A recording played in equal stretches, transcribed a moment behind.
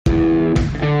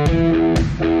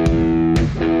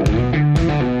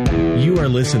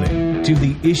listening to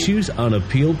the Issues on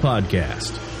Appeal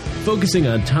podcast, focusing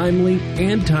on timely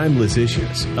and timeless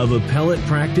issues of appellate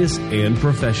practice and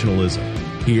professionalism.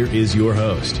 Here is your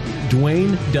host,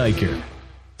 Dwayne Diker.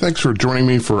 Thanks for joining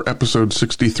me for episode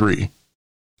 63.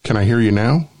 Can I hear you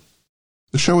now?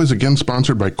 The show is again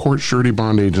sponsored by Court Surety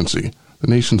Bond Agency, the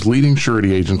nation's leading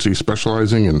surety agency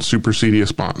specializing in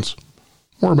supersedeas bonds.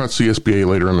 More about CSBA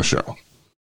later in the show.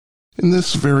 In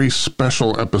this very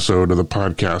special episode of the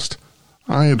podcast,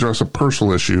 I address a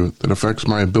personal issue that affects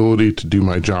my ability to do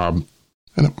my job,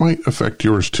 and it might affect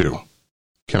yours too.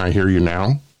 Can I hear you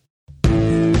now?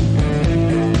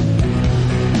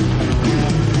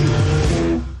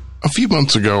 A few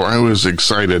months ago, I was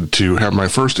excited to have my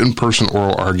first in-person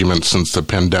oral argument since the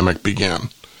pandemic began.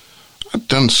 I'd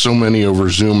done so many over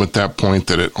Zoom at that point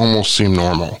that it almost seemed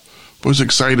normal. It was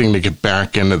exciting to get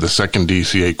back into the second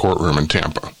DCA courtroom in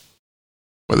Tampa.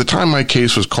 By the time my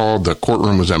case was called, the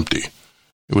courtroom was empty.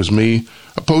 It was me,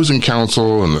 opposing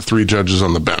counsel, and the three judges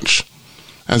on the bench.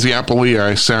 As the appellee,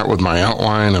 I sat with my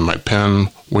outline and my pen,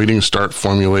 waiting to start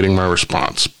formulating my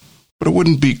response. But it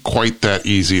wouldn't be quite that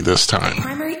easy this time. The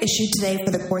primary issue today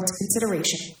for the court's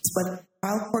consideration is whether the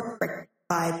trial court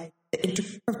rectified the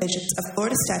intricate provisions of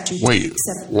Florida statute. Wait,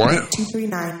 what?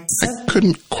 239. I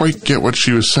couldn't quite get what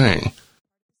she was saying.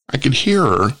 I could hear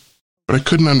her, but I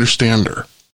couldn't understand her.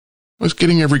 I was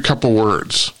getting every couple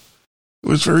words. It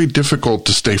was very difficult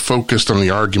to stay focused on the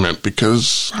argument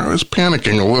because I was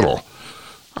panicking a little.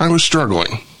 I was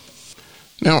struggling.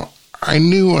 Now, I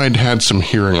knew I'd had some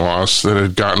hearing loss that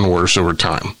had gotten worse over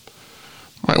time.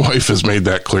 My wife has made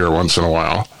that clear once in a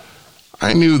while.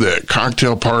 I knew that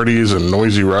cocktail parties and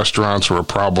noisy restaurants were a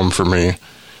problem for me,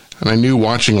 and I knew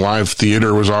watching live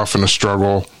theater was often a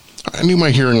struggle. I knew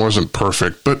my hearing wasn't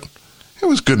perfect, but it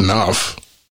was good enough.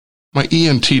 My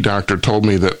ENT doctor told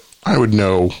me that I would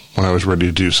know when I was ready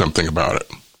to do something about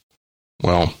it.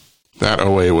 Well, that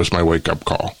OA was my wake-up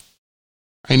call.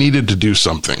 I needed to do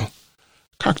something.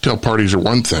 Cocktail parties are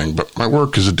one thing, but my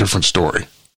work is a different story.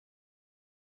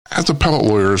 As appellate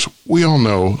lawyers, we all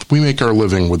know we make our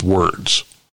living with words,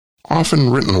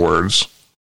 often written words,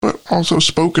 but also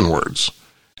spoken words,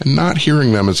 and not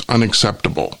hearing them is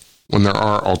unacceptable when there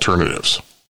are alternatives.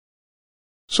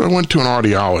 So I went to an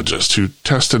audiologist who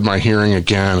tested my hearing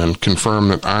again and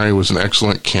confirmed that I was an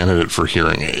excellent candidate for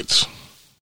hearing aids.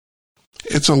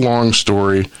 It's a long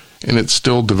story, and it's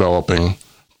still developing,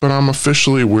 but I'm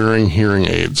officially wearing hearing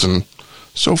aids, and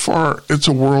so far, it's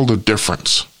a world of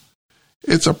difference.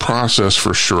 It's a process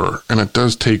for sure, and it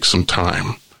does take some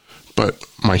time, but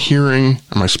my hearing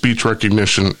and my speech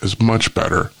recognition is much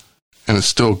better, and it's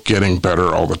still getting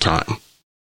better all the time.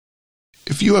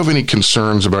 If you have any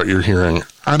concerns about your hearing,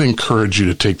 I'd encourage you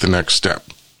to take the next step.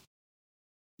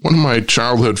 One of my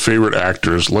childhood favorite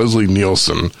actors, Leslie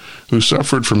Nielsen, who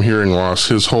suffered from hearing loss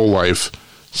his whole life,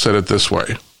 said it this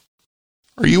way: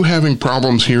 "Are you having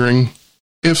problems hearing?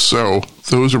 If so,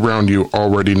 those around you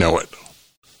already know it."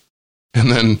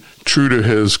 And then, true to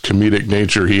his comedic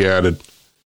nature, he added,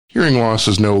 "Hearing loss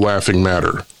is no laughing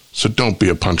matter, so don't be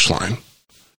a punchline."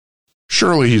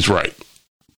 Surely he's right,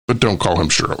 but don't call him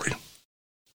Shirley.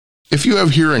 If you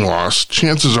have hearing loss,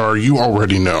 chances are you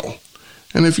already know.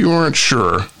 And if you aren't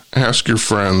sure, ask your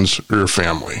friends or your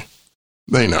family.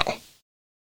 They know.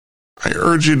 I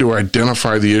urge you to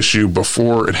identify the issue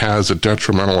before it has a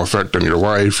detrimental effect on your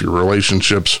life, your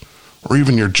relationships, or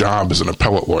even your job as an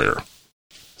appellate lawyer.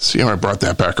 See how I brought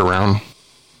that back around?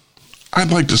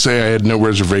 I'd like to say I had no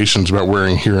reservations about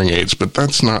wearing hearing aids, but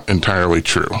that's not entirely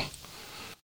true.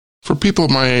 For people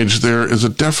my age, there is a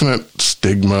definite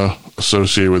stigma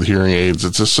associated with hearing aids.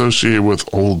 It's associated with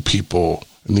old people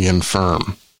and the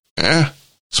infirm.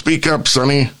 Speak up,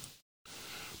 Sonny.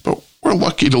 But we're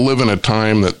lucky to live in a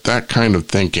time that kind of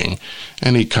thinking,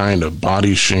 any kind of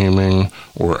body shaming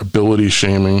or ability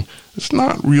shaming, is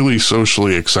not really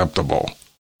socially acceptable.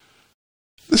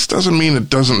 This doesn't mean it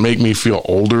doesn't make me feel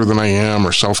older than I am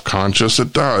or self-conscious.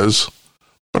 It does,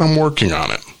 but I'm working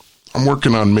on it. I'm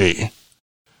working on me.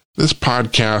 This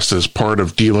podcast is part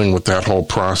of dealing with that whole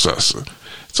process.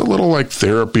 It's a little like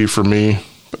therapy for me,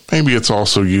 but maybe it's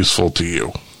also useful to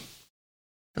you.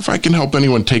 If I can help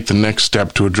anyone take the next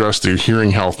step to address their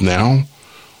hearing health now,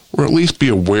 or at least be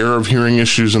aware of hearing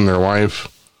issues in their life,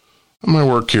 then my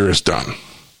work here is done.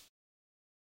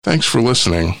 Thanks for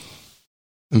listening,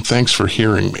 and thanks for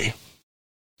hearing me.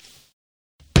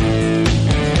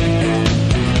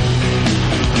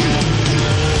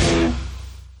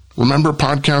 Remember,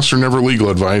 podcasts are never legal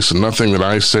advice, and nothing that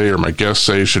I say or my guests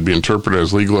say should be interpreted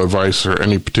as legal advice for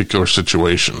any particular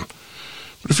situation.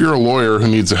 But if you're a lawyer who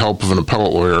needs the help of an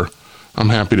appellate lawyer, I'm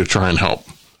happy to try and help.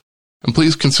 And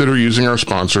please consider using our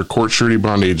sponsor, Court Surety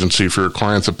Bond Agency, for your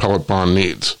clients' appellate bond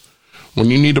needs. When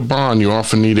you need a bond, you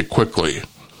often need it quickly.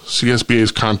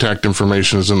 CSBA's contact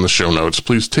information is in the show notes.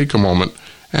 Please take a moment,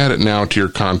 add it now to your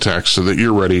contacts so that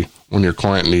you're ready when your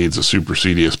client needs a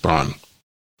supersedeas bond.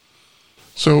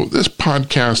 So this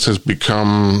podcast has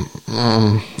become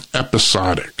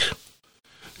episodic.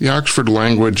 The Oxford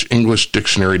Language English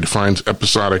Dictionary defines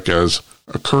episodic as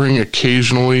occurring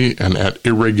occasionally and at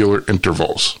irregular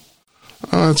intervals.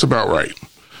 That's about right.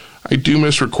 I do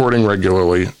miss recording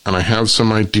regularly, and I have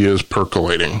some ideas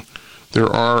percolating. There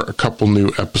are a couple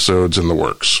new episodes in the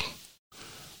works.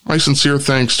 My sincere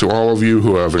thanks to all of you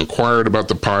who have inquired about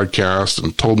the podcast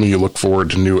and told me you look forward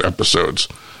to new episodes.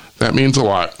 That means a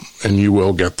lot, and you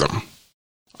will get them.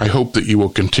 I hope that you will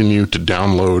continue to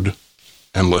download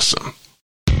and listen.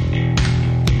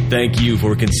 Thank you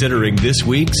for considering this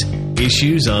week's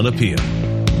Issues on Appeal.